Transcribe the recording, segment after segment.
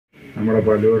നമ്മുടെ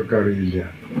പലവർക്കും അറിയില്ല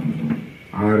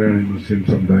ആരാണ് മുസ്ലിം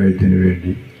സമുദായത്തിന്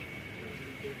വേണ്ടി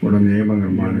ഇവിടെ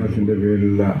നിയമനിർമ്മാണത്തിൻ്റെ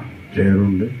പേരിലുള്ള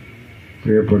ചെയറുണ്ട്,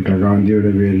 പ്രിയപ്പെട്ട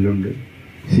ഗാന്ധിയുടെ പേരിലുണ്ട്,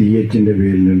 CHൻ്റെ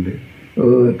പേരിലുണ്ട്.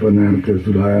 ഇപ്പോൾ നേരത്തെ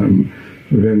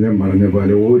സുരേന്ദ്രൻ പറഞ്ഞ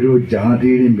പോലെ ഓരോ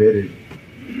ജാതിയുടെയും പേരിൽ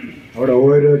അവിടെ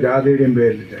ഓരോ ജാതിയുടെയും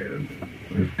പേരിൽ ചെയറുണ്ട്.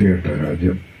 വൃത്തികെട്ട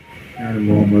രാജ്യം. ഞാൻ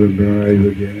മുഹമ്മദ് പിണറായി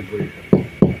വിജയനെ പോയി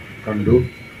കണ്ടു.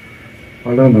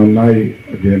 വളരെ നന്നായി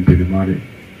അദ്ദേഹം പെരുമാറി.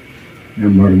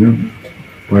 ഞാൻ പറഞ്ഞു,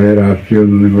 പഴയ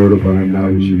രാഷ്ട്രീയമൊന്നും നിങ്ങളോട് പറയേണ്ട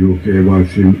ആവശ്യം. UK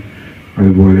വാസിയും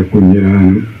അതുപോലെ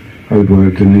കുഞ്ഞിരാനും അതുപോലെ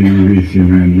തന്നെ UVC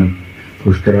മേനും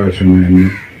പുഷ്കരാശ മേനും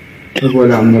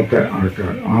അതുപോലെ അന്നത്തെ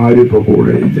ആൾക്കാർ ആരും ഇപ്പോൾ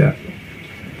കൂടെ ഇല്ല.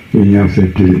 ഞാൻ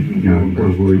സെറ്റിൽ ഞാൻ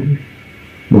പോയി,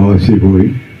 വാസി പോയി,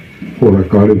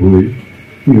 കുളക്കാട് പോയി,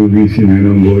 UVC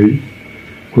മേനും പോയി,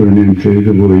 കുരുണിയും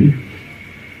ചെയ്തു പോയി.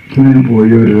 ഇങ്ങനെ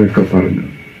പോയവരൊക്കെ പറഞ്ഞു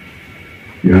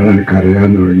ഇയാളെനിക്ക്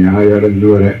അറിയാമെന്ന് തുടങ്ങി.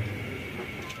 അയാളെന്തുവരെ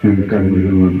ഞങ്ങൾക്ക്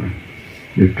അറിഞ്ഞിരുന്നു വന്ന്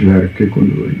വീട്ടിലിറക്കി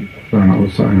കൊണ്ടുപോയി. അതാണ്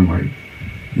അവസാനമായി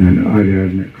ഞാൻ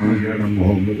ആര്യാടൻ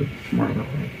മുഹമ്മദ്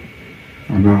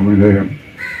അനാമലയം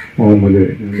മുഹമ്മദ്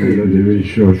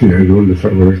ദൈവവിശ്വാസി ആയതുകൊണ്ട്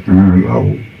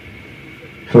സർവശക്തനാകും.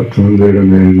 സത്യസന്ധയുടെ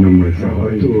മേൽ നമ്മൾ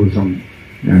സഹായിച്ച ദിവസം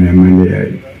ഞാൻ MLA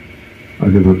ആയി.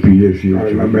 അതിപ്പോൾ PSC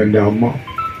എൻ്റെ അമ്മ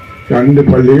 2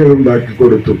 പള്ളികളുണ്ടാക്കി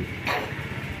കൊടുത്തു.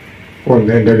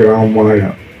 ഒന്ന് എൻ്റെ ഗ്രാമമായ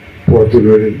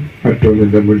പോത്തുനൂരിൽ,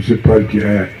 മറ്റൊന്നിൻ്റെ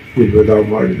മുനിസിപ്പാലിറ്റിയായ 20-ാം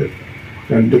വാർഡിൽ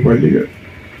 2 പള്ളികൾ.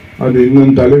 അത് ഇന്നും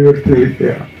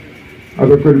തലയുയർത്തിയിരിക്കുകയാണ്.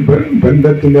 അതൊക്കെ ഒരു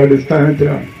ബന്ധത്തിൻ്റെ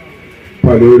അടിസ്ഥാനത്തിലാണ്.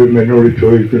 പലരും എന്നോട്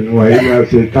ചോദിക്കുന്നു,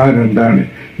 അയൽവാസി താൻ എന്താണ്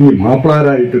ഈ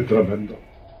മാപ്പിളാരായിട്ട് ഇത്ര ബന്ധം?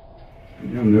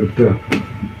 ഞാൻ നിർത്തുക.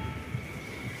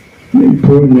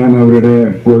 ഇപ്പോൾ ഞാൻ അവരുടെ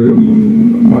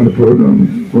മലപ്പുറം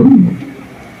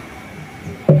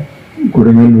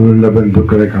കൊടുങ്ങല്ലൂരിലെ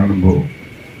ബന്ധുക്കളെ കാണുമ്പോൾ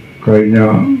കഴിഞ്ഞ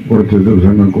കുറച്ച്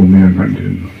ദിവസങ്ങൾക്ക് മുമ്പ് ഞാൻ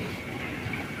കണ്ടിരുന്നു.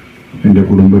 എൻ്റെ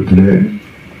കുടുംബത്തിലെ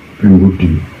പെൺകുട്ടി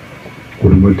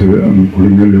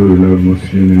കൊടുങ്ങല്ലൂരിലുള്ള ഒരു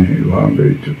മുസ്ലിമിനെ വിവാഹം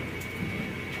കഴിച്ചു.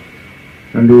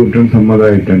 2 കൂട്ടം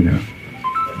സമ്മതമായിട്ട് തന്നെ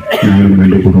ഞാനും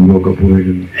എൻ്റെ കുടുംബമൊക്കെ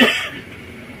പോയിരുന്നു.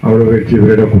 അവിടെ വെച്ച്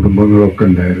ഇവരുടെ കുടുംബങ്ങളൊക്കെ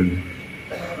ഉണ്ടായിരുന്നു.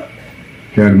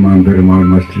 ചെയർമാൻ പെരുമാൾ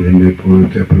മസ്ജിദിൻ്റെ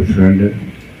ഇപ്പോഴത്തെ പ്രസിഡന്റ്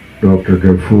ഡോക്ടർ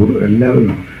ഗഫൂർ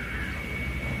എല്ലാവരും.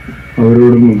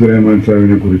 അവരോട് മുദ്രഹ്മാൻ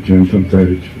സാഹിബിനെ കുറിച്ച് ഞാൻ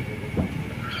സംസാരിച്ചു.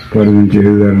 പലതും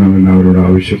ചെയ്തു തരണമെന്ന് അവരോട്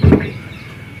ആവശ്യപ്പെട്ടു.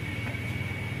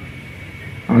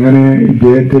 അങ്ങനെ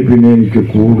ഇദ്ദേഹത്തെ പിന്നെ എനിക്ക്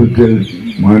കൂടുതൽ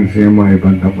മാനസികമായ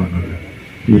ബന്ധം വന്നത്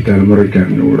ഈ തലമുറയ്ക്ക്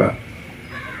അറിഞ്ഞുകൂടാ.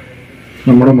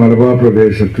 നമ്മുടെ മലബാർ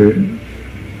പ്രദേശത്ത്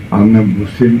അന്ന്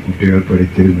മുസ്ലിം കുട്ടികൾ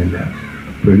പഠിച്ചിരുന്നില്ല,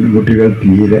 പെൺകുട്ടികൾ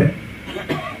തീരെ.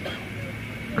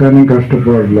 കാരണം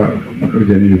കഷ്ടപ്പാടുള്ള ഒരു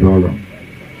ജനവിഭാഗം.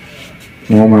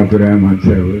 മുഹമ്മദ് റഹ്മാൻ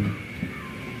സാഹിബ്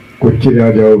കൊച്ചി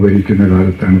രാജാവ് ഭരിക്കുന്ന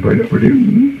കാലത്താണ്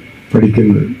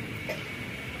പഠിക്കുന്നത്.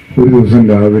 ഒരു ദിവസം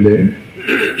രാവിലെ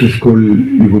സ്കൂളിൽ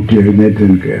ഈ കുട്ടി എഴുന്നേറ്റ്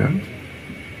നിൽക്കുകയാണ്.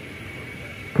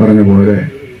 പറഞ്ഞ പോലെ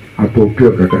ആ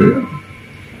തൊപ്പിയൊക്കെ കഴിയുക.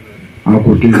 ആ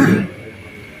കുട്ടി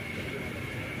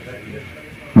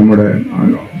നമ്മുടെ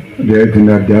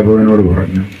അദ്ദേഹത്തിൻ്റെ അധ്യാപകനോട്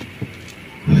പറഞ്ഞു,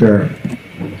 സർ,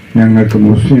 ഞങ്ങൾക്ക്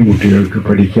മുസ്ലിം കുട്ടികൾക്ക്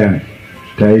പഠിക്കാൻ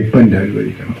സ്റ്റൈപ്പൻഡ്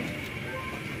അനുവദിക്കണം.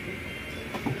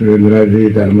 സുരേന്ദ്രജി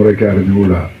തലമുറയ്ക്ക്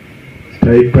അറിഞ്ഞുകൂടാ,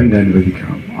 സ്റ്റൈപ്പൻഡ്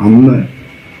അനുവദിക്കണം. അന്ന്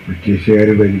ബ്രിട്ടീഷുകാർ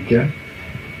ഭരിക്കാൻ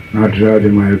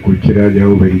നാട്ടുരാജ്യമായ കൊച്ചി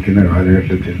രാജാവ് ഭരിക്കുന്ന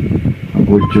കാലഘട്ടത്തിൽ ആ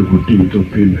കൊച്ചു കുട്ടിയും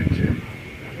തൊപ്പിയും വെച്ച്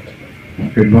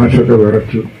ഹെഡ്മാസ്റ്ററൊക്കെ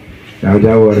വിറച്ചു.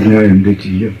 രാജാവ് അറിഞ്ഞാൽ എന്ത്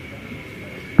ചെയ്യും?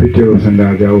 പിറ്റേ ദിവസം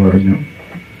രാജാവ് പറഞ്ഞു,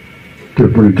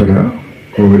 തൃപ്പൂണിത്തറ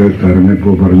കോവിലത്ത്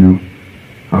ഇറങ്ങിയപ്പോൾ പറഞ്ഞു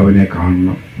അവനെ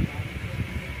കാണണം.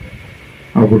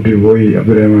 ആ കുട്ടി പോയി,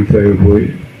 അബ്ദുറഹ്മാൻ സാഹിബ് പോയി.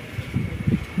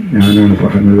 ഞാനാണ്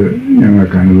പറഞ്ഞത്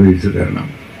ഞങ്ങൾക്ക് അനുവദിച്ചു തരണം.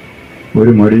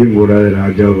 ഒരു മടിയും കൂടാതെ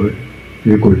രാജാവ്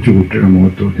ഈ കൊച്ചുകുട്ടിയുടെ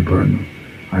മുഖത്തോക്കി പറഞ്ഞു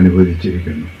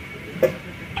അനുവദിച്ചിരിക്കുന്നു.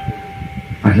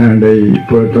 അല്ലാണ്ട്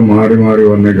ഇപ്പോഴത്തെ മാറി മാറി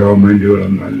വന്ന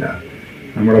ഗവൺമെൻറ്റുകളൊന്നുമല്ല.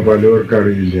 നമ്മുടെ പലവർക്കും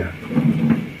അറിയില്ല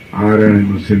ആരാണ്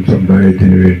മുസ്ലിം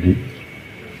സമുദായത്തിന് വേണ്ടി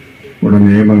ഇവിടെ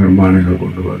നിയമനിർമ്മാണങ്ങൾ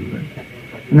കൊണ്ടുവന്നത്.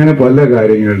 അങ്ങനെ പല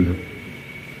കാര്യങ്ങളിലും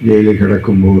ജയിലിൽ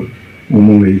കിടക്കുമ്പോൾ ഉമ്മ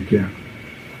മരിക്കുക,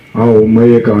 ആ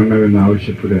ഉമ്മയെ കാണണമെന്ന്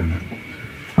ആവശ്യപ്പെടുകയാണ്.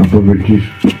 അപ്പോൾ ബ്രിട്ടീഷ്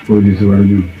പോലീസ്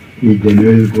പറഞ്ഞു, ഈ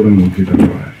ജനുവരിയിൽ കൂടെ നോക്കിയിട്ടാണ്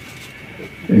പറയാൻ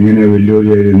എങ്ങനെ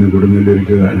വെല്ലുവിളിയായിരുന്നു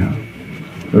കൊടുങ്ങല്ലൂർക്ക് കാണാം.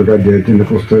 അതൊക്കെ അദ്ദേഹത്തിൻ്റെ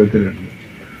പുസ്തകത്തിലുണ്ട്.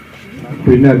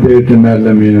 പിന്നെ അദ്ദേഹത്തിൻ്റെ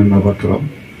അല്ലമീൻ എന്ന പത്രം.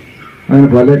 അങ്ങനെ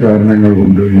പല കാരണങ്ങൾ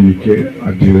കൊണ്ട് എനിക്ക്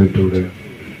അദ്ദേഹത്തോട്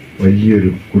വലിയൊരു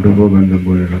കുടുംബ ബന്ധം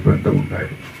പോലെയുള്ള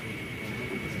ബന്ധമുണ്ടായിരുന്നു.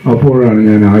 അപ്പോഴാണ്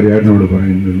ഞാൻ ആര്യാടനോട്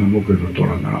പറയുന്നത്, നമുക്കിത്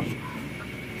തുടങ്ങണം.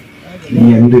 നീ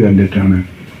എന്ത് കണ്ടിട്ടാണ്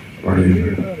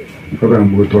പറയുന്നത്? അപ്പോൾ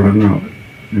നമുക്ക് തുടങ്ങാം,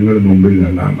 നിങ്ങൾ മുമ്പിൽ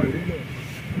നിന്നാൽ മതി.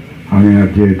 അങ്ങനെ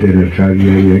അദ്ദേഹത്തെ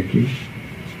രക്ഷാധികാരിയാക്കി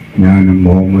ഞാനും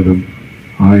മുഹമ്മദും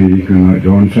ആയിരിക്കുന്ന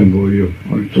ജോൺസൺ പോയോ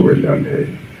സുഖമില്ലാണ്ടായി.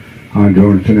 ആ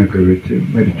ജോൺസനൊക്കെ വെച്ച്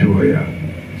മരിച്ചുപോയ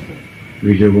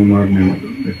വിജയകുമാറിനെ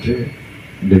വെച്ച്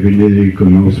എൻ്റെ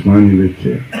പിന്നിലിരിക്കുന്ന ഉസ്മാനെ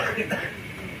വെച്ച്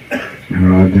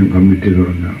ഞങ്ങൾ ആദ്യം കമ്മിറ്റി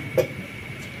തുടങ്ങുക.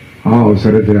 ആ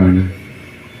അവസരത്തിലാണ്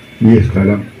ഈ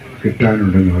സ്ഥലം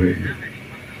കിട്ടാനുണ്ടെന്ന് പറയുന്നത്.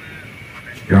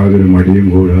 യാതൊരു മടിയും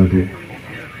കൂടാതെ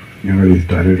ഞങ്ങൾ ഈ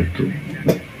സ്ഥലം എടുത്തു.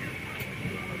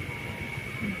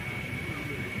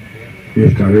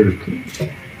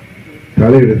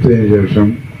 സ്ഥലം എടുത്തതിന് ശേഷം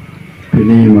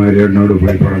പിന്നെ ഈ മാരിയോട്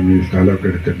പോയി പറഞ്ഞ് ഈ സ്ഥലമൊക്കെ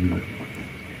എടുത്തിട്ടുണ്ട്,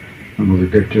 നമുക്ക്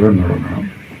കെട്ടിടം തുടങ്ങണം.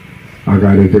 ആ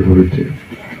കാര്യത്തെക്കുറിച്ച്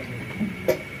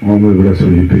മുഹമ്മദ് ഇവിടെ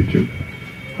സൂചിപ്പിച്ചു.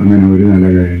 അങ്ങനെ ഒരു നില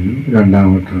കഴിഞ്ഞു,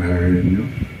 രണ്ടാമത്തെ നില കഴിഞ്ഞു.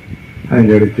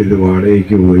 അതിൻ്റെ ഇടയ്ക്ക് ഇത്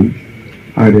വാടകയ്ക്ക് പോയി.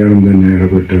 ആരെയാണ് തന്നെ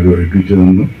ഇടപെട്ടത് ഒഴിപ്പിച്ചു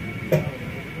തന്നു.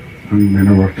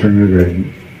 അങ്ങനെ വർഷങ്ങൾ കഴിഞ്ഞു.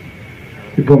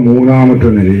 ഇപ്പം മൂന്നാമത്തെ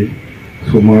നിലയിൽ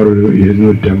സുമാർ ഒരു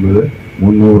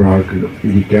 250-300 ആൾക്ക്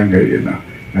ഇരിക്കാൻ കഴിയുന്ന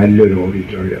നല്ലൊരു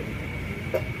ഓഡിറ്റോറിയം,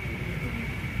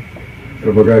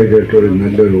 ചെറുപ്പക്കാർ കേട്ടൊരു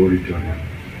നല്ലൊരു ഓഡിറ്റോറിയം.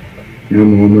 ഞാൻ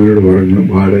മുഹമ്മദിനോട് പറഞ്ഞു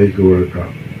വാടകയ്ക്ക് കൊടുക്കാം,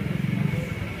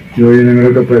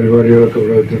 യുവജനങ്ങളൊക്കെ പരിപാടികളൊക്കെ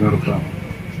ഇവിടെ വെച്ച് നടത്താം.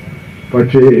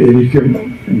 പക്ഷേ എനിക്കും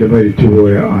എൻ്റെ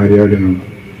മരിച്ചുപോയ ആര്യാടിനും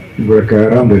ഇവിടെ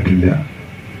കയറാൻ പറ്റില്ല.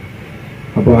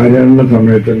 അപ്പോൾ ആര്യാടിൻ്റെ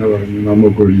സമയത്ത് തന്നെ പറഞ്ഞു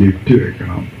നമുക്കൊരു ലിഫ്റ്റ്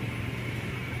വെക്കണം.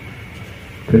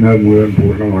 പിന്നെ അത് മുഴുവൻ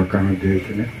പൂർണ്ണമാക്കാൻ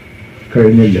അദ്ദേഹത്തിന്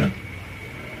കഴിഞ്ഞില്ല.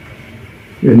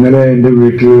 ഇന്നലെ എൻ്റെ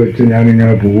വീട്ടിൽ വെച്ച്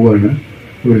ഞാനിങ്ങനെ പോവുകയാണ്,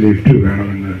 ഒരു ലിഫ്റ്റ്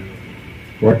വേണമെന്ന്.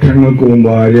 വർഷങ്ങൾക്ക് മുമ്പ്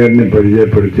ആര്യാടിനെ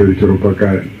പരിചയപ്പെടുത്തിയ ഒരു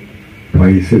ചെറുപ്പക്കാരൻ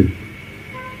ഫൈസൽ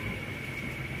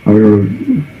അവരോട്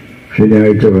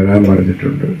ശനിയാഴ്ച വരാൻ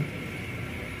പറഞ്ഞിട്ടുണ്ട്.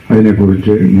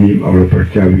 അതിനെക്കുറിച്ച് നീ അവിടെ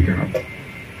പ്രഖ്യാപിക്കണം.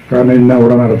 കാരണം ഇന്ന്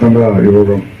അവിടെ നടത്തേണ്ട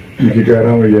യോഗം എനിക്ക്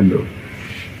കയറാൻ വയ്യല്ലോ.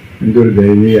 എന്തൊരു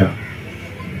ദയനീയ.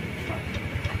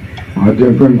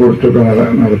 ആദ്യം കുറച്ചൊക്കെ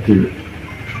നടത്തി,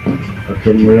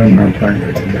 പക്ഷെ മുഴുവൻ നടത്താൻ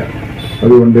കഴിയില്ല.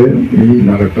 അതുകൊണ്ട് ഈ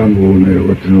നടക്കാൻ പോകുന്ന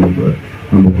യോഗത്തിന് മുമ്പ്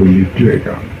നമുക്ക് ലിഫ്റ്റ്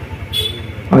വെക്കാം.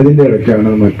 അതിൻ്റെ ഇടയ്ക്കാണ്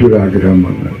മറ്റൊരാഗ്രഹം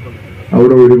വന്നത്.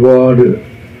 അവിടെ ഒരുപാട്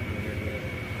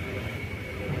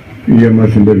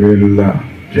EMSൻ്റെ പേരിലുള്ള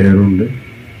ചെയറുണ്ട്,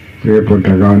 പ്രിയപ്പെട്ട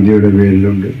ഗാന്ധിയുടെ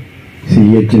പേരിലുണ്ട്,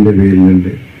 CHൻ്റെ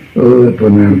പേരിലുണ്ട്.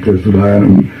 ഇപ്പം നേരത്തെ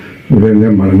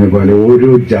സുരേന്ദ്രൻ പറഞ്ഞ പോലെ ഓരോ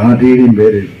ജാതിയുടെയും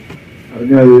പേരിൽ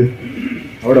പറഞ്ഞത്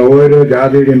അവിടെ ഓരോ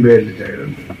ജാതിയുടെയും പേരിൽ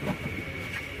ചെയറുണ്ട്.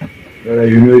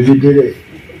 യൂണിവേഴ്സിറ്റിയിലെ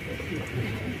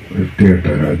വൃത്തികെട്ട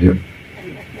രാജ്യം.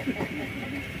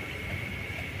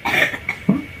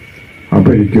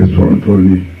 അപ്പം എനിക്ക്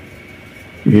തോന്നി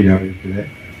ഈ രാജ്യത്തിലെ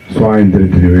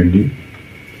സ്വാതന്ത്ര്യത്തിന് വേണ്ടി,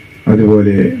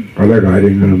 അതുപോലെ പല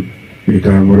കാര്യങ്ങളും ഈ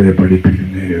തലമുറയെ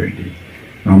പഠിപ്പിക്കുന്നതിന് വേണ്ടി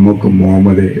നമുക്ക്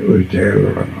മുഹമ്മദെ ഒരു ചെയർ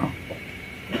തുടങ്ങണം.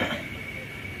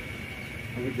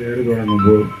 അത് ചെയർ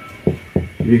തുടങ്ങുമ്പോൾ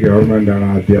ഈ ഗവൺമെൻറ്റാണ്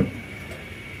ആദ്യം.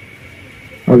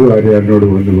 അത് ആര്യാടിനോട്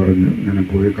വന്ന് പറഞ്ഞു, ഇങ്ങനെ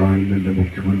പോയി കാണുന്നുണ്ട്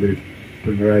മുഖ്യമന്ത്രി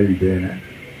പിണറായി വിജയനെ.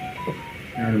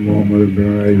 ഞാൻ മുഹമ്മദ്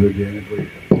പിണറായി വിജയനെ പോയി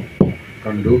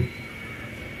കണ്ടു.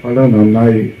 വളരെ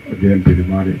നന്നായി അദ്ദേഹം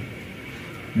പെരുമാറി.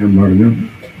 ഞാൻ പറഞ്ഞു,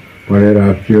 പഴയ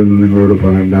രാഷ്ട്രീയമൊന്നും നിങ്ങളോട്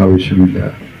പറയേണ്ട ആവശ്യമില്ല.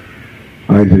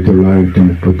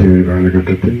 1937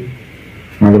 കാലഘട്ടത്തിൽ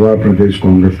മലബാർ പ്രദേശ്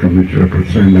കോൺഗ്രസ് കമ്മിറ്റിയുടെ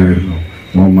പ്രസിഡന്റായിരുന്നു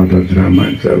മുഹമ്മദ്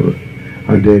അബ്ദുറഹ്മാൻ സാഹിബ്.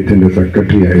 അദ്ദേഹത്തിൻ്റെ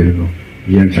സെക്രട്ടറി ആയിരുന്നു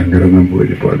EN ശങ്കരൻ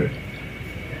നമ്പൂതിരി പോലെ.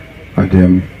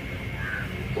 അദ്ദേഹം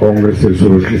കോൺഗ്രസിൽ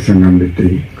സോഷ്യലിസം കണ്ടെത്തി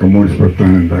കമ്മ്യൂണിസ്റ്റ്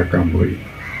പ്രസ്ഥാനം ഉണ്ടാക്കാൻ പോയി.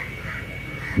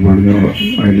 പറഞ്ഞു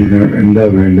അതിന് എന്താ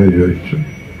വേണ്ടത് ചോദിച്ചു.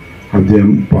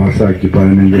 അദ്ദേഹം പാസ്സാക്കി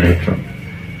 15 ലക്ഷം.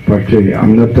 പക്ഷേ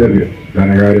അന്നത്തെ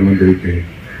ധനകാര്യമന്ത്രിക്ക്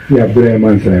ഈ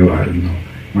അബ്ദുറഹ്മാൻ സാഹിബായിരുന്നു.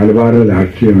 മലബാറിലെ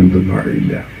രാഷ്ട്രീയം എന്തൊന്നും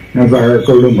അറിയില്ല. ഞാൻ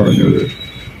സഹാക്കളോടും പറഞ്ഞത്,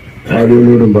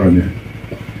 ആളുകളോടും പറഞ്ഞ്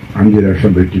 5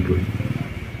 ലക്ഷം വെട്ടിപ്പോയി.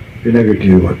 പിന്നെ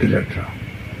കിട്ടിയത് 10 ലക്ഷം.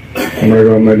 നമ്മുടെ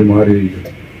ഗവൺമെൻറ് മാറിയിരിക്കും.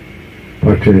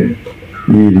 പക്ഷേ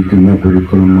ഈ ഇരിക്കുന്ന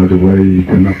കുരുക്കളും അതുപോലെ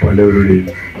ഇരിക്കുന്ന പലവരുടെയും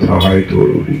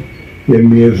സഹായത്തോടുകൂടി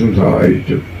MESും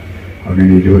സഹായിച്ചു.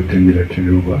 അങ്ങനെ 25 ലക്ഷം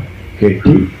രൂപ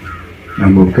കെട്ടി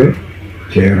നമുക്ക്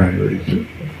ചെയർ അനുവദിച്ചു.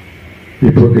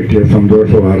 ഇപ്പോൾ കിട്ടിയ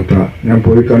സന്തോഷ വാർത്ത ഞാൻ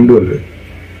പോയി കണ്ടുവത്.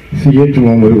 CH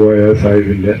മുഹമ്മദ് കോയ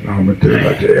സാഹിബിൻ്റെ നാമത്തിലുള്ള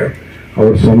ചെയർ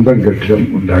അവർ സ്വന്തം കെട്ടിടം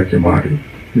ഉണ്ടാക്കി മാറി.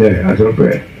 അല്ലേ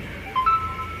അതൊക്കെ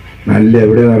നല്ല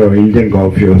എവിടെ നിന്നോ ഇന്ത്യൻ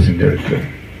കോഫി ഹൗസിൻ്റെ അടുത്ത്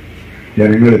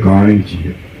ജനങ്ങൾ കാണുകയും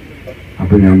ചെയ്യും.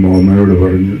 അപ്പോൾ ഞാൻ മുഹമ്മദിനോട്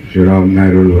പറഞ്ഞു, ശ്രീറാം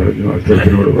നായരോട് പറഞ്ഞു,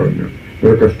 അസഫിനോട് പറഞ്ഞു,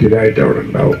 ഇവരൊക്കെ സ്ഥിരമായിട്ട് അവിടെ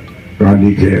ഉണ്ടാവും.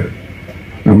 ഗാന്ധി ചെയർ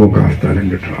നമുക്ക് ആ സ്ഥലം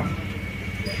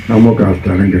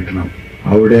കിട്ടണം.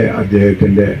 അവിടെ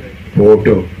അദ്ദേഹത്തിൻ്റെ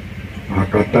ഫോട്ടോ, ആ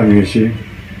കട്ട മേശയും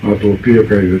ആ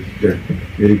തൊപ്പിയൊക്കെ വെച്ചിട്ട്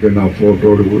ഇരിക്കുന്ന ആ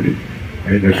ഫോട്ടോയോട് കൂടി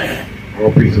അതിൻ്റെ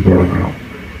ഓഫീസ് തുടങ്ങണം.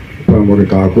 ഇപ്പം നമുക്ക്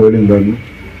താക്കോലും തന്നു.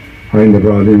 അതിൻ്റെ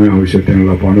പ്രാഥമിക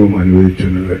ആവശ്യത്തിനുള്ള പണവും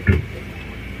അനുവദിച്ചെന്ന് കേട്ടു.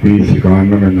 PC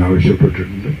കാണണമെന്ന്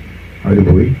ആവശ്യപ്പെട്ടിട്ടുണ്ട്. അത്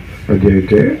പോയി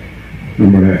അദ്ദേഹത്തെ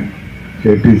നമ്മുടെ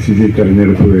KPCC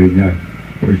തെരഞ്ഞെടുപ്പ് കഴിഞ്ഞാൽ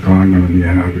പോയി കാണണമെന്ന്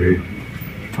ഞാൻ ആഗ്രഹിക്കുന്നു.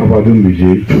 അപ്പോൾ അതും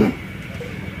വിജയിച്ചു.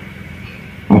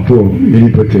 അപ്പോൾ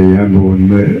ഇനിയിപ്പോൾ ചെയ്യാൻ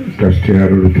പോകുന്ന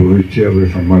ട്രസ്റ്റുകാരോട് ചോദിച്ച് അവർ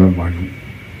സമ്മതം വാങ്ങി.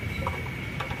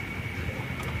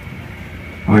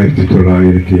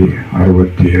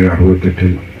 1967-68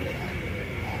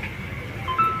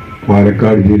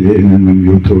 പാലക്കാട് ജില്ലയിൽ നിന്നും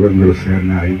യൂത്ത്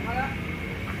കോൺഗ്രസ്സുകാരനായി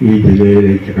ഈ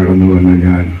ജില്ലയിലേക്ക് കടന്നു വന്ന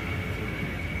ഞാൻ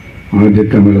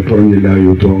ആദ്യത്തെ മലപ്പുറം ജില്ലാ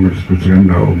യൂത്ത് കോൺഗ്രസ്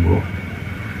പ്രസിഡന്റ് ആവുമ്പോൾ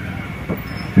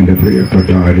എൻ്റെ പ്രിയപ്പെട്ട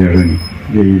ആര്യാടൻ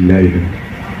ജയിലിലായിരുന്നു.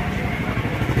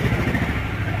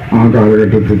 ആ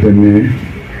കാലഘട്ടത്തിൽ തന്നെ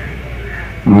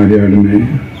ആര്യാടനെ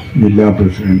ജില്ലാ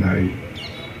പ്രസിഡന്റായി.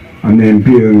 അന്ന് MP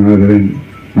ഗംഗാധരൻ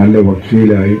നല്ല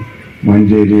വക്കീലായി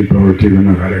മഞ്ചേരിയിൽ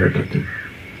പ്രവർത്തിക്കുന്ന കാലഘട്ടത്തിൽ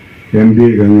MP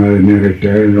ഗംഗാധരനെ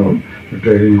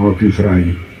റിട്ടയറിംഗ്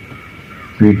ഓഫീസറായി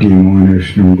PT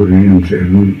മോഹനകൃഷ്ണനും കുര്യനും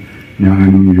ചേർന്നും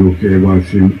ഞാനും UK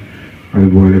വാസിയും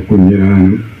അതുപോലെ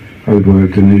കുഞ്ഞിരാനും അതുപോലെ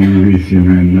തന്നെ UVC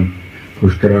മേനും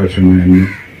പുഷ്കരാശൻ മേനും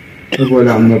അതുപോലെ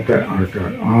അന്നത്തെ ആൾക്കാർ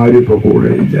ആരിപ്പോൾ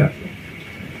കൂടെയില്ല.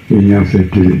 ഈ ഞാൻ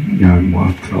സെറ്റിൽ ഞാൻ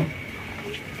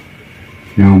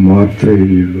മാത്രമേ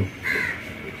ഉള്ളൂ.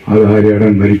 അത്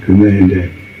ആര്യാടൻ ഭരിക്കുന്നതിൻ്റെ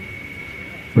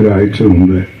ഒരാഴ്ച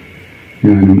മുമ്പ്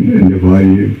ഞാനും എൻ്റെ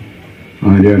ഭാര്യയും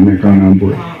ആര്യാടനെ കാണാൻ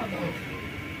പോയി.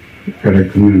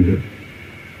 കിടക്കുന്നുണ്ട്.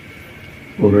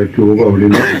 കുറേ ട്യൂബ് അവിടെ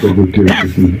നിന്നൊക്കെ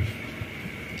കുത്തിവെച്ചിട്ടുണ്ട്.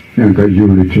 ഞാൻ കൈ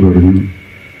പിടിച്ച് പറഞ്ഞു,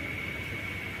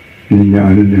 ഇനി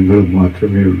ഞാനും നിങ്ങളും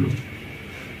മാത്രമേ ഉള്ളൂ.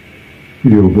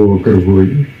 യോബോക്കർ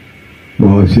പോയി,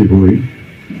 വാസി പോയി,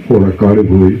 കുളക്കാട്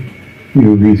പോയി,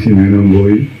 UVC മേനോൻ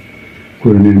പോയി,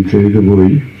 കുര്യൻ ചെയ്തു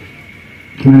പോയി.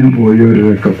 ഇങ്ങനെ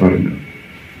പോയവരൊക്കെ പറഞ്ഞു.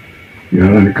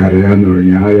 ഇയാളെ കരയാൻ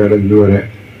തുടങ്ങി. അയാളെന്തുവരെ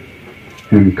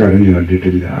ഞാൻ കരഞ്ഞു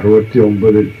കണ്ടിട്ടില്ല.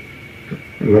 69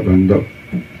 ഉള്ള ബന്ധം.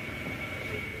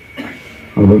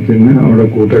 അപ്പോൾ പിന്നെ അവിടെ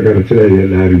കൂട്ടക്കരച്ചിലായി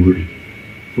എല്ലാവരും കൂടി.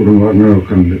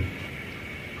 കുടുംബാംഗങ്ങളൊക്കെ ഉണ്ട്.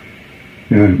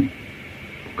 ഞാൻ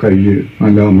കൈ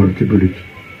നല്ല അമർത്തി പിടിച്ചു.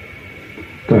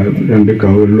 2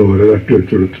 കവറിൽ ഓരോ തട്ടി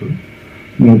വെച്ചെടുത്തു.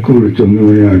 മൂക്ക്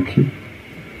പിടിച്ചൊന്നുകൂടിയാക്കി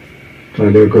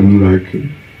തലയൊക്കെ ഒന്നിതാക്കി.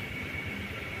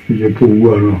 ഇത്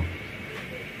പോവുകയാണോ?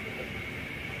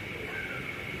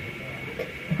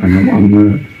 കാരണം അന്ന്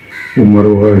ഉമ്മർ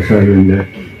സാഹിബിൻ്റെ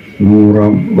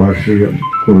 100ാം വാർഷികം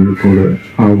കോഴിക്കോട്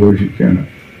ആഘോഷിക്കുകയാണ്.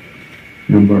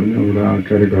 ഞാൻ പറഞ്ഞു, അവിടെ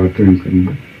ആൾക്കാർ കാത്തു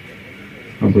നിൽക്കുന്നുണ്ട്.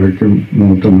 അപ്പോഴേക്കും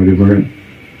മൂത്ത മരുമകൻ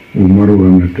ഉമ്മർ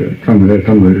വന്നിട്ട്,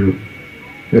 തമിഴേട്ടൻ വരൂ,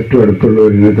 ഏറ്റവും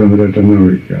അടുത്തുള്ളവരിനെ തമിഴേട്ടൻ എന്ന്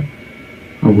വിളിക്കുക.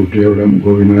 ആ കുട്ടി അവിടെ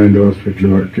ഗോവിന്ദൻ്റെ ഹോസ്പിറ്റലിൽ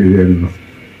വർക്ക് ചെയ്തായിരുന്നു.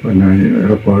 പൊന്നാനി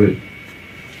എടപ്പാളിൽ.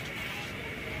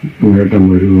 തമിഴേട്ടൻ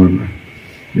വരൂ എന്ന്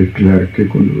വീട്ടിലിറക്കി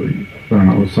കൊണ്ടുപോയി. അതാണ്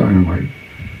അവസാനമായി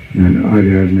ഞാൻ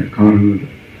ആര്യാടനെ കാണുന്നത്.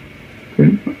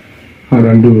 പിന്നെ ആ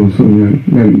 2 ദിവസവും ഞാൻ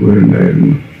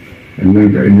നിലമ്പൂരുണ്ടായിരുന്നു. എല്ലാം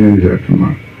കഴിഞ്ഞതിന്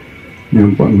ശേഷമാണ് ഞാൻ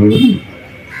വന്നത്.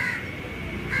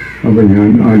 അപ്പം ഞാൻ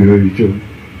ആലോചിച്ചു,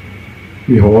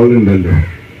 ഈ ഹാളുണ്ടല്ലോ,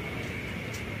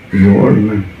 ഈ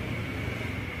ഹാളിന്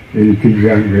എനിക്ക്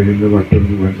ചെയ്യാൻ കഴിയുന്ന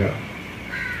മറ്റൊന്നുമല്ല.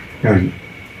 ഞാൻ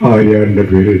ആര്യാടൻ്റെ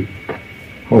പേരിൽ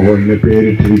ഹാളിന്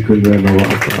പേരിട്ടിരിക്കുന്നു എന്ന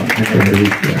വാർത്ത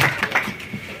അറിയിക്കുക.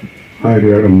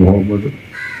 ആര്യാടൻ മുഹമ്മദ്.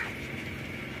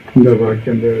 എന്താ ബാക്കി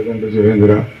എന്താ എഴുതേണ്ട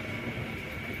സുരേന്ദ്ര?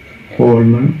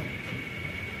 ഹാളിന്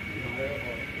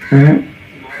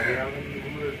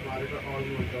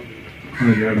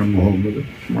ആര്യാടൻ മുഹമ്മദ്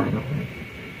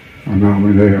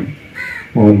നാമധേയം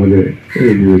മുഹമ്മദ്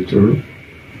എഴുതി വെച്ചോളൂ.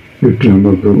 ചുറ്റും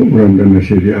നമുക്ക് ഉടൻ തന്നെ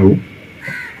ശരിയാവും.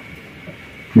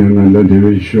 ഞാൻ നല്ല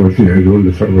ദൈവവിശ്വാസിയായതുകൊണ്ട്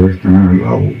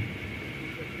സർവ്വശക്തനാകും.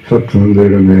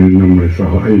 സത്യസന്ധയുടെ മേൽ നമ്മളെ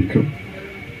സഹായിക്കും.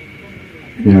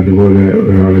 ഇനി അതുപോലെ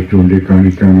ഒരാളെ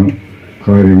ചൂണ്ടിക്കാണിക്കാനോ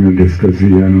കാര്യങ്ങൾ ഡിസ്കസ്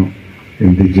ചെയ്യാനോ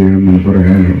എന്ത് ചെയ്യണമെന്ന്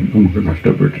പറയാനോ നമുക്ക്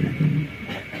നഷ്ടപ്പെട്ടിരിക്കുന്നു.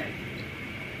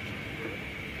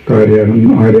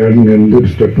 ആര്യാടൻ എന്തൊരു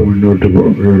സ്റ്റെപ്പ് മുന്നോട്ട്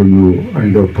കയറുന്നു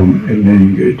അതിൻ്റെ ഒപ്പം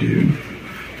എന്നെയും കയറ്റിയിരുന്നു.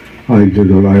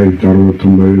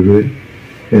 1969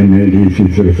 എന്നെ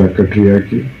DCC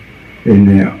സെക്രട്ടറിയാക്കി.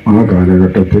 എന്നെ ആ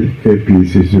കാലഘട്ടത്തിൽ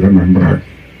KPCCയുടെ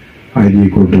മെമ്പറാക്കി.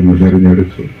 അരീക്കോട്ടെന്ന്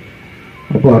തിരഞ്ഞെടുത്തു.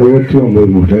 അപ്പോൾ 69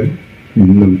 മുതൽ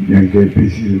ഇന്നും ഞാൻ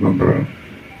KPCC മെമ്പറാണ്.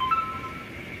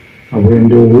 അപ്പോൾ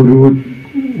എൻ്റെ ഓരോ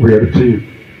ഉയർച്ചയും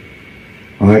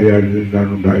ആര്യാടനിൽ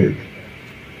നിന്നാണ് ഉണ്ടായത്.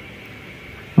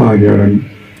 ആര്യാടൻ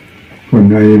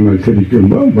പൊന്നായി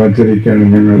മത്സരിക്കാൻ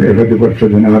ഞങ്ങൾ ഇടതുപക്ഷ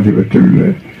ജനാധിപത്യത്തിലെ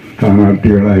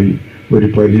സ്ഥാനാർത്ഥികളായി ഒരു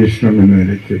പരീക്ഷണം എന്ന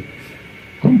നിലയ്ക്ക്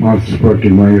മാർക്സിസ്റ്റ്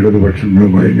പാർട്ടിയുമായി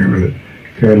ഇടതുപക്ഷങ്ങളുമായി ഞങ്ങൾ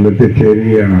കേരളത്തിൽ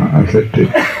ചേരുകയാണ്. ആ സെറ്റ്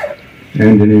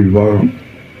ആന്റണി വിഭാഗം.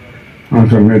 ആ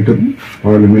സമയത്ത്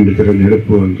പാർലമെന്റ്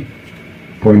തിരഞ്ഞെടുപ്പ് വന്നു.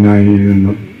 പൊന്നാനിയിൽ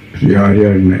നിന്നും ശ്രീ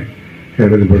ആര്യാടിനെ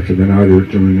ഇടതുപക്ഷ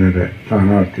ജനാധിപത്യ മുന്നണിയുടെ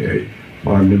സ്ഥാനാർത്ഥിയായി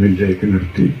പാർലമെന്റിലേക്ക്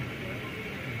നിർത്തി.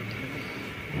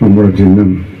 നമ്മുടെ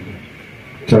ചിഹ്നം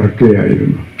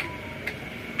ചർക്കയായിരുന്നു.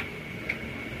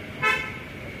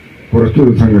 കുറച്ചു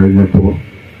ദിവസം കഴിഞ്ഞപ്പോൾ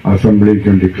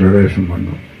അസംബ്ലിക്കും ഡിക്ലറേഷൻ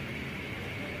വന്നു.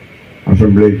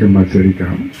 അസംബ്ലിക്ക്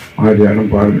മത്സരിക്കണം. ആര്യാടും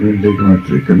പാർലമെന്റിലേക്ക്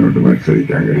മത്സരിക്കുന്നുണ്ട്,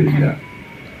 മത്സരിക്കാൻ കഴിയില്ല.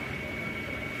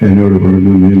 എന്നോട്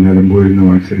പറഞ്ഞു, നീ നിലമ്പൂരിൽ നിന്ന്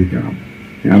മത്സരിക്കണം.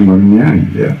 ഞാൻ പറഞ്ഞു,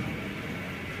 ഞാനില്ല.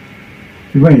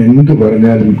 ഇവ എന്തു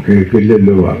പറഞ്ഞാലും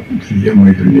കേൾക്കില്ലല്ലോ. CM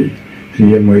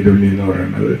മൊയ്തുണ്ണി എന്ന്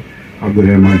പറയുന്നത്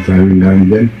അബ്ദുറഹ്മാൻ സാഹിബിൻ്റെ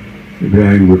അനുജൻ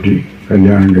ഇബ്രാഹിം കുട്ടി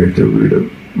കല്യാണം കഴിച്ച വീട്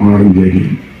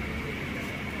മാറഞ്ചേരിയിൽ.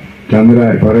 ചന്ദ്ര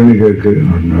പറയുന്ന കേൾക്ക്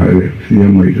പറഞ്ഞത്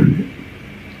CM മൊയ്തുണ്ണി.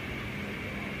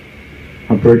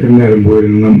 അപ്പോഴേക്കും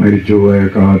നിലമ്പൂരിൽ നിന്നും മരിച്ചുപോയ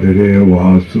ഖാദര്,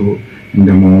 വാസു,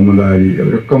 എൻ്റെ മുഹമ്മദ് അലി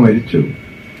അവരൊക്കെ മരിച്ചു.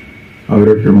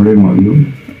 അവരൊക്കെ ഇവിടെ വന്നു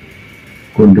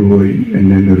കൊണ്ടുപോയി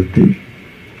എന്നെ നിർത്തി.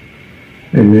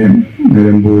 എന്നെ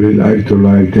നിലമ്പൂരിൽ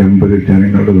 1980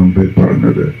 ജനങ്ങളുടെ മുമ്പിൽ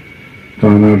പറഞ്ഞത്,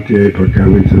 സ്ഥാനാർത്ഥിയായി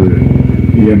പ്രഖ്യാപിച്ചത്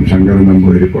EM ശങ്കരൻ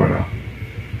നമ്പൂതിരിപ്പാടാണ്.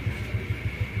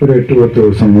 ഒരു 8-10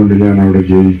 ദിവസം കൊണ്ട് ഞാൻ അവിടെ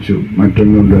ജയിച്ചു.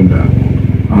 മറ്റൊന്നുകൊണ്ടല്ല,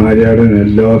 ആര്യാടൻ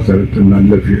എല്ലാ സ്ഥലത്തും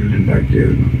നല്ല ഫീൽഡ്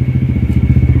ഉണ്ടാക്കിയിരുന്നു,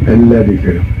 എല്ലാ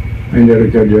ദിക്കലും. അതിൻ്റെ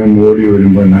ഇടയ്ക്ക് അദ്ദേഹം ഓടി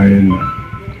വരുമ്പോൾ നായെന്ന്.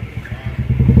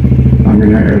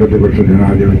 അങ്ങനെ ഇടതുപക്ഷ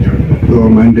ജനാധിപത്യ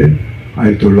ഗവൺമെന്റ്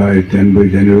 1980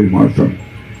 ജനുവരി മാസം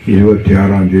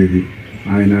 26-ാം തീയതി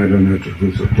നായനാരുടെ നേതൃത്വത്തിൽ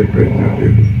സത്യപ്രതിജ്ഞ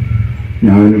ചെയ്തു.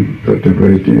 ഞാനും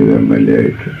സത്യപ്രതിജ്ഞ ചെയ്ത MLA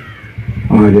ആയിട്ട്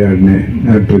ആര്യാടിനെ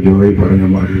നേരത്തെ ജോയി പറഞ്ഞ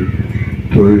മാതിരി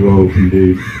തൊഴിൽ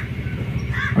വകുപ്പിൻ്റെയും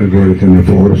അതുപോലെ തന്നെ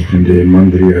ഫോറസ്റ്റിൻ്റെയും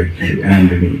മന്ത്രിയാക്കി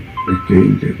ആന്റണി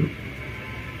വയ്ക്കുകയും ചെയ്തു.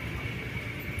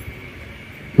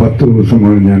 10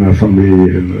 ദിവസമാണ് ഞാൻ അസംബ്ലിയിൽ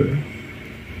ഇരുന്നത്.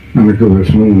 നമുക്ക്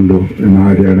വിഷമമുണ്ടോ എന്ന്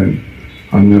ആര്യാടൻ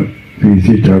അന്ന് PC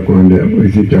ചാക്കോ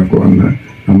അന്ന്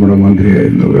നമ്മുടെ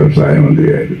മന്ത്രിയായിരുന്നു, വ്യവസായ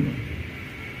മന്ത്രിയായിരുന്നു.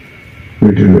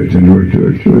 വീട്ടിൽ വെച്ച് എന്നെ വിളിച്ചു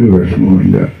ചോദിച്ചു, ഒരു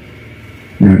വിഷമവുമില്ല,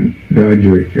 ഞാൻ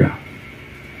രാജിവെക്കുക.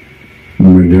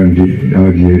 ഉമ്മൻചാണ്ടി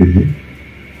രാജി എഴുതി.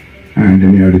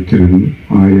 ആന്റണി അടുത്തിരുന്നു,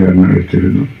 ആര്യാടൻ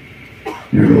അടുത്തിരുന്നു.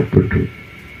 ഞാൻ ഒപ്പിട്ടു.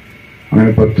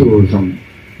 അങ്ങനെ 10 ദിവസം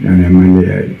ഞാൻ MLA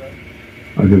ആയി.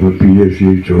 അതിപ്പോൾ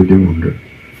PSC ചോദ്യമുണ്ട്.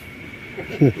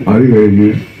 അത് കഴിഞ്ഞ്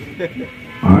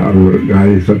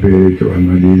രാജ്യസഭയിലേക്ക്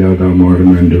വന്ന ലീലാദാമോദരൻ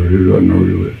എൻ്റെ ഒഴിവ് വന്ന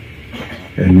ഒഴിവ്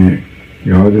എന്നെ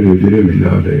യാതൊരു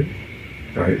എതിരുമില്ലാതെ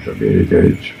രാജ്യസഭയിലേക്ക്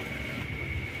അയച്ചു.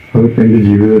 അതൊക്കെ എൻ്റെ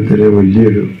ജീവിതത്തിലെ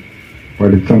വലിയൊരു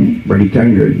പഠിക്കാൻ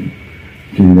കഴിഞ്ഞു.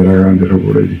 ഇന്ദിരാഗാന്ധിയുടെ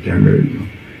കൂടെ ഇരിക്കാൻ കഴിഞ്ഞു,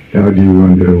 രാജീവ്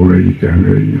ഗാന്ധിയുടെ കൂടെ ഇരിക്കാൻ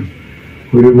കഴിഞ്ഞു,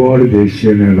 ഒരുപാട്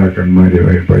ദേശീയ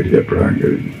നേതാക്കന്മാരുമായി പരിചയപ്പെടാൻ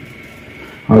കഴിഞ്ഞു.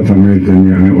 ആ സമയത്ത്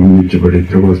തന്നെയാണ് ഒന്നിച്ച്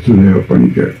പഠിച്ച വസുദേവ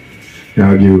പണിക്കർ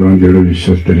രാജീവ് ഗാന്ധിയുടെ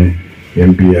വിശ്വസ്തനെ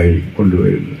MP ആയി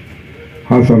കൊണ്ടുവരുന്നത്.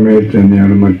 ആ സമയത്ത്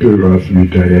തന്നെയാണ് മറ്റൊരു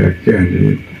ക്ലാസ്മേറ്റായ ആന്റണി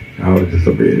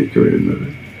രാജ്യസഭയിലേക്ക് വരുന്നത്.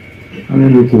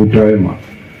 അങ്ങനെ ഒരു കൂട്ടായ്മ.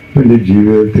 എൻ്റെ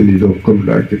ജീവിതത്തിൽ ഇതൊക്കെ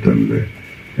ഉണ്ടാക്കി തന്നത്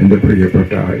എൻ്റെ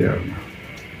പ്രിയപ്പെട്ട ആര്യാണ്.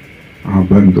 ആ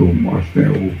ബന്ധവും ആ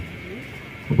സ്നേഹവും.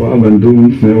 അപ്പോൾ ആ ബന്ധവും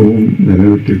സ്നേഹവും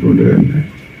നിലനിർത്തിക്കൊണ്ട് തന്നെ,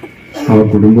 ആ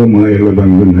കുടുംബമായുള്ള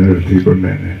ബന്ധം നിലനിർത്തിക്കൊണ്ട്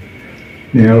തന്നെ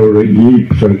നിങ്ങളോട് ഈ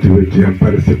സ്ഥലത്ത് വെച്ച് ഞാൻ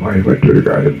പരസ്യമായി മറ്റൊരു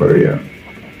കാര്യം പറയുകയാണ്.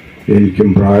 എനിക്കും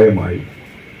പ്രായമായി.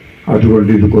 അതുകൊണ്ട്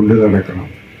ഇത് കൊണ്ടു നടക്കണം.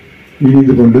 ഇനി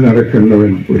ഇത് കൊണ്ടു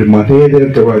നടക്കുന്നവൻ ഒരു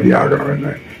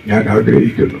മതേതരത്വവാദിയാകണമെന്ന് ഞാൻ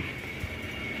ആഗ്രഹിക്കുന്നു.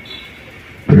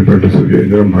 പ്രിയപ്പെട്ട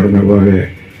സുരേന്ദ്രൻ പറഞ്ഞ പോലെ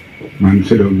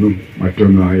മനസ്സിലൊന്നും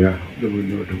മറ്റൊന്നായ ഇത്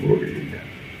മുന്നോട്ട് പോവുകയില്ല.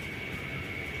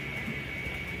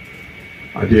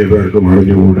 അതേ പേർക്ക്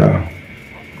മറിഞ്ഞുകൂടാ.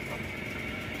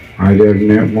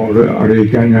 ആര്യാടിനെ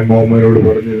അറിയിക്കാൻ ഞാൻ മോഹമ്മനോട്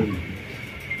പറഞ്ഞിരുന്നു.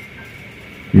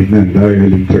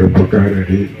 ഇന്നെന്തായാലും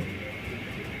ചെറുപ്പക്കാരുടെ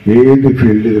ഏത്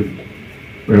ഫീൽഡിലും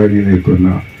വിളങ്ങി നിൽക്കുന്ന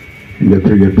എൻ്റെ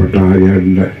പ്രിയപ്പെട്ട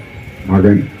ആര്യാടിൻ്റെ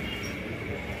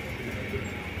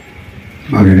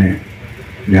മകനെ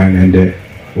ഞാൻ എൻ്റെ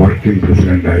വർക്കിംഗ്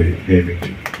പ്രസിഡന്റായി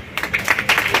നിയമിച്ചു.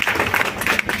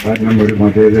 കാരണം ഒരു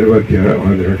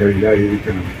മതേതരവാദിയുടെ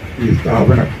കയ്യിലായിരിക്കണം ഈ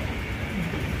സ്ഥാപനം.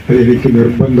 അതെനിക്ക്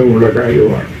നിർബന്ധമുള്ള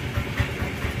കാര്യമാണ്.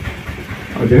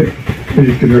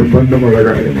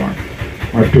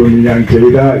 മറ്റൊന്ന് ഞാൻ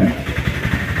ചെയ്താൽ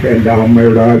എൻ്റെ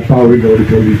അമ്മയുടെ ആത്മാവിനോട്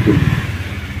ചോദിക്കും,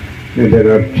 എൻ്റെ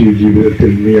രാഷ്ട്രീയ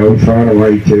ജീവിതത്തിൽ നീ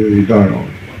അവസാനമായി ചെയ്തത് ഇതാണോ?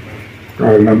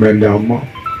 കാരണം എൻ്റെ അമ്മ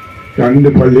 2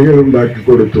 പള്ളികളുണ്ടാക്കി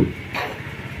കൊടുത്തു.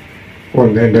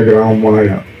 ഒന്ന് എൻ്റെ ഗ്രാമമായ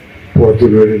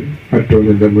പോത്തുനൂരിൽ,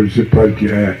 മറ്റൊന്നിൻ്റെ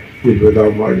മുനിസിപ്പാലിറ്റിയായ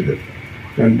 20-ാം വാർഡിൽ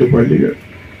 2 പള്ളികൾ.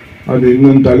 അത്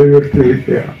ഇന്നും തലയുയർത്തി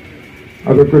നിൽക്കുകയാണ്.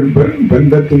 അതൊക്കെ ഒരു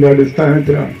ബന്ധത്തിൻ്റെ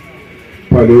അടിസ്ഥാനത്തിലാണ്.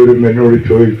 പലരും എന്നോട്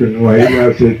ചോദിക്കുന്നു,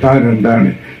 അയൽവാസി താൻ എന്താണ്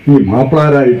ഈ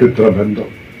മാപ്പിളാരായിട്ട് ഇത്ര ബന്ധം?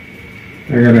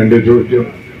 എങ്ങനെ എൻ്റെ ചോദ്യം?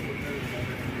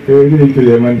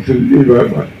 എഴുതിയിട്ടില്ലേ മനസ്സിൽ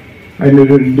അതിൻ്റെ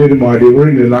ഒരു മാടി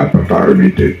വീണ്ടും 46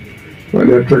 മീറ്റ്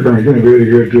ലക്ഷക്കണക്കിന് പേര്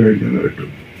കേട്ടു കഴിഞ്ഞെന്ന് കേട്ടു.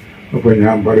 അപ്പം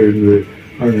ഞാൻ പറയുന്നത്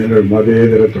അങ്ങനെ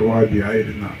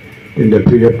മതേതരത്വവാദിയായിരുന്ന എൻ്റെ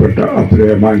പ്രിയപ്പെട്ട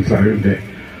അബ്ദുറഹ്മാൻ സാഹിബിൻ്റെ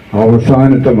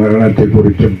അവസാനത്തെ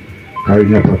മരണത്തെക്കുറിച്ചും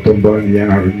കഴിഞ്ഞ 19 ഞാൻ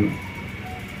അറിഞ്ഞു.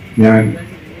 ഞാൻ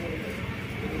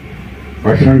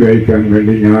ഭക്ഷണം കഴിക്കാൻ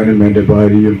വേണ്ടി ഞാനും എൻ്റെ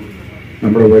ഭാര്യയും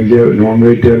നമ്മുടെ വലിയ നോൺ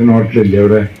വെജിറ്റേറിയൻ ഹോട്ടലില്ലേ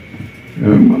അവിടെ,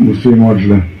 മുസ്ലിം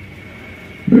ഹോട്ടൽ,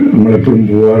 നമ്മളെപ്പോഴും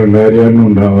പോകാറുണ്ട്, ആര്യാനും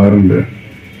ഉണ്ടാവാറുണ്ട്.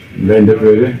 എന്താ എൻ്റെ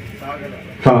പേര്?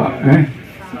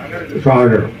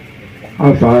 സാഗർ. ആ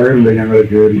സാഗറിൽ ഞങ്ങൾ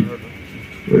കയറി.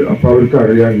 അപ്പം അവർക്ക്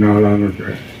അറിയാവുന്ന ആളാന്നൊക്കെ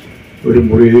ഒരു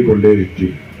മുറിയിൽ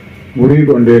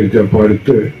കൊണ്ടേയിരുത്തിയപ്പോൾ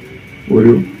അടുത്ത്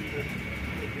ഒരു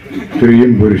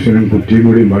സ്ത്രീയും പുരുഷനും കുട്ടിയും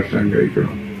കൂടി ഭക്ഷണം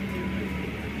കഴിക്കണം.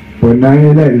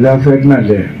 പൊന്നാനിയിലെ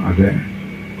ഹരിദാസേട്ടനല്ലേ? അതെ.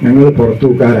 ഞങ്ങൾ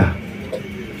പുറത്തൂക്കാരാ.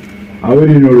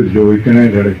 അവരിനോട്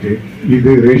ചോദിക്കണതിൻ്റെ ഇടയ്ക്ക്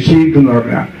ഇത് റഷീദ് എന്ന്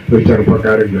പറഞ്ഞ ഒരു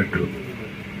ചെറുപ്പക്കാരൻ കേട്ടു.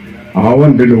 അവൻ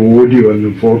തന്നെ ഓടി വന്ന്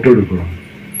ഫോട്ടോ എടുക്കണം.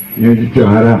 ഞാൻ ചോദിച്ചു,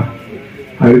 ആരാ?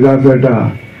 ഹരിദാസേട്ടാ,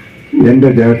 എൻ്റെ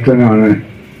ജ്യേഷ്ഠനാണ്,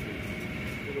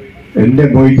 എൻ്റെ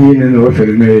മൊയ്തീൻ എന്ന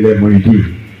സിനിമയിലെ മൊയ്തീൻ.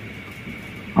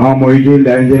 ആ മൊയ്തീൻ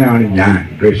ലാൻജനാണ് ഞാൻ,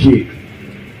 റഷീദ്.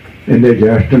 എൻ്റെ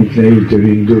ജ്യേഷ്ഠൻ സ്നേഹിച്ചൊരു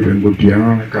ഹിന്ദു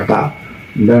പെൺകുട്ടിയാണ് കഥ.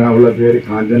 എന്താണ് അവളുടെ പേര്?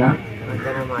 കാഞ്ചന.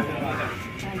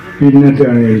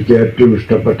 പിന്നത്തെയാണ് എനിക്ക് ഏറ്റവും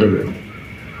ഇഷ്ടപ്പെട്ടത്.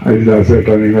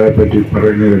 ഹരിദാസേട്ടാ, നിങ്ങളെപ്പറ്റി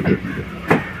പറഞ്ഞു കേട്ടിട്ടുണ്ട്.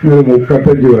 നിങ്ങൾ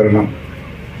മുക്കത്തേക്ക് വരണം.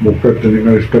 മുക്കത്ത്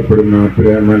നിങ്ങൾ ഇഷ്ടപ്പെടുന്ന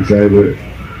അബ്ദുറഹ്മാൻ സാഹിബ്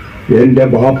എൻ്റെ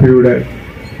ബാപ്പയുടെ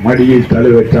മടിയിൽ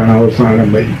തലവെച്ചാണ് അവസാനം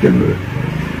മരിക്കുന്നത്.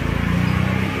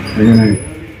 അങ്ങനെ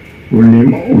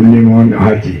ഉണ്ണിമോൻ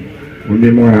ഹാജി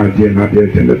എന്ന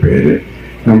അദ്ദേഹത്തിൻ്റെ പേര്.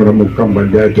 നമ്മുടെ മുക്കം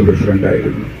പഞ്ചായത്ത്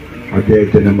പ്രസിഡൻ്റായിരുന്നു.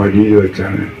 അദ്ദേഹത്തിൻ്റെ മടിയിൽ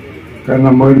വെച്ചാണ്. കാരണം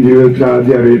നമ്മുടെ ജീവിതത്തിൽ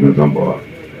ആദ്യം അറിയുന്ന സംഭവമാണ്.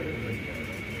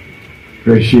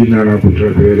 റഷീദ് എന്നാണ് ആ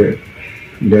കുട്ടിയുടെ പേര്.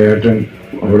 എൻ്റെ ഏട്ടൻ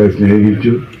അവളെ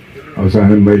സ്നേഹിച്ചു,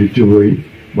 അവസാനം മരിച്ചുപോയി.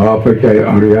 ബാപ്പയ്ക്ക്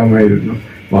അറിയാമായിരുന്നു.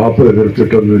 ബാപ്പ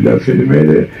എതിർത്തിട്ടൊന്നുമില്ല.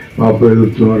 സിനിമയിൽ ബാപ്പ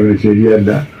എതിർത്തു പറഞ്ഞാൽ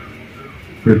ശരിയല്ല.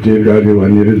 പൃഥ്വിരാജ്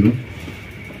വന്നിരുന്നു.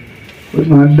 ഒരു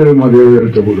നല്ലൊരു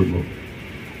മതേതരത്വ കുടുംബം.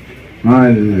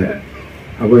 നല്ല.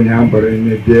 അപ്പോൾ ഞാൻ പറയുന്ന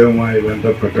നിത്യവുമായി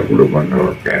ബന്ധപ്പെട്ട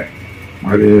കുടുംബങ്ങളൊക്കെ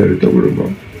മതേതരത്വ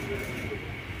കുടുംബം.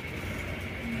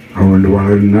 അതുകൊണ്ട്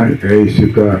വളരുന്ന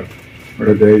കൈസിക്കാർ,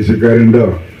 ഇവിടെ കൈസിക്കാരുണ്ടോ?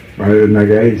 വളരുന്ന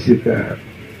കൈസിക്കാർ,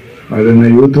 വളരുന്ന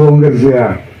യൂത്ത്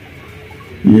കോൺഗ്രസ്സുകാർ,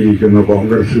 ഈ ഇരിക്കുന്ന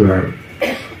കോൺഗ്രസ്സുകാർ,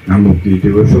 നമുക്ക് ഈ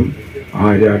ദിവസം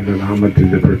ആര്യാന്റെ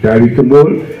നാമത്തിൽ പ്രഖ്യാപിക്കുമ്പോൾ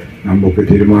നമുക്ക്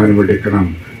തീരുമാനമെടുക്കണം.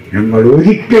 ഞങ്ങൾ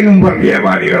ഒരിക്കലും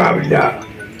വർഗീയവാദികളാവില്ല.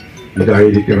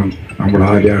 ഇതായിരിക്കണം നമ്മൾ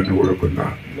ആര്യാന് കൊടുക്കുന്ന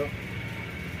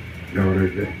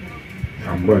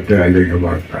സമ്പത്തെ അല്ലെങ്കിൽ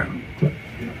വാഗ്ദാനം.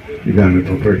 ഇതാണ്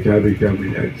ഇപ്പോൾ പ്രഖ്യാപിക്കാൻ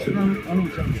വിചാരിച്ചത്.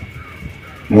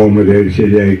 മുഹമ്മദ് അലി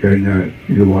ശരിയായി കഴിഞ്ഞാൽ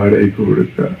ഇത് വാടകയ്ക്ക്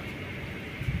കൊടുക്കുക.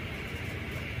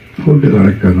 ഫുഡ്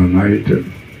നടക്കുക നന്നായിട്ട്.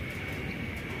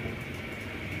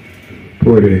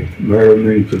 പോരെ, വേറെ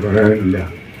ഒന്നും എനിക്ക് പറയാനില്ല.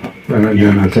 കാരണം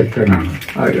ഞാൻ അശക്തനാണ്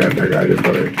ആര്യാന്റെ കാര്യം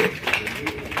പറയുമ്പോൾ.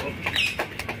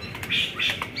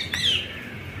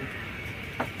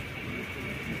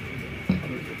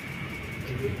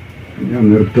 ഞാൻ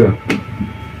നിർത്തുക.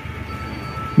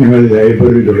 ഞങ്ങൾ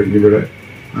ലൈബ്രറി തുടങ്ങിയിവിടെ.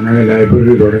 അങ്ങനെ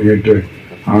ലൈബ്രറി തുടങ്ങിയിട്ട്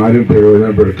ആരും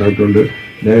പ്രയോജനപ്പെടുത്താത്തതുകൊണ്ട്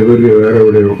ലൈബ്രറി വേറെ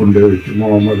എവിടെ കൊണ്ടുവച്ചു.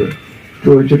 മുഹമ്മദ്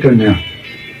ചോദിച്ചിട്ട് തന്നെയാണ്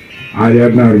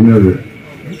ആര്യാറിനെ അറിഞ്ഞത്.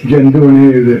 എന്ത് പണി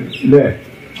ചെയ്ത് അല്ലേ?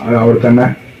 അത് അവിടെ തന്നെ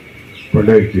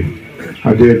കൊണ്ടുവയ്ക്കും.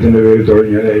 അദ്ദേഹത്തിൻ്റെ പേര്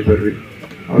തുടങ്ങിയ ലൈബ്രറി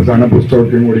അവസാന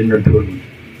പുസ്തകത്തെയും കൂടി ഇങ്ങോട്ട് വന്നു.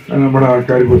 നമ്മുടെ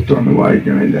ആൾക്കാർ പുസ്തകമൊന്നും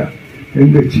വായിക്കണില്ല.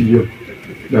 എന്ത് ചെയ്യും?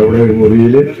 അവിടെ ഒരു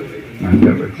മുറിയിൽ നല്ല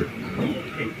വെച്ചു.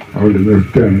 അവിടെ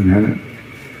നിർത്തുകയാണ് ഞാൻ.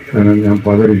 കാരണം ഞാൻ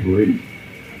പതറിപ്പോയി.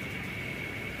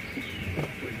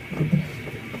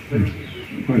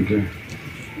 മറ്റേ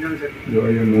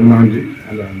 3-ാം തീയതി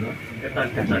അല്ല,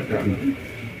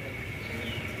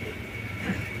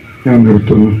 ഞാൻ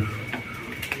നിർത്തുന്നു.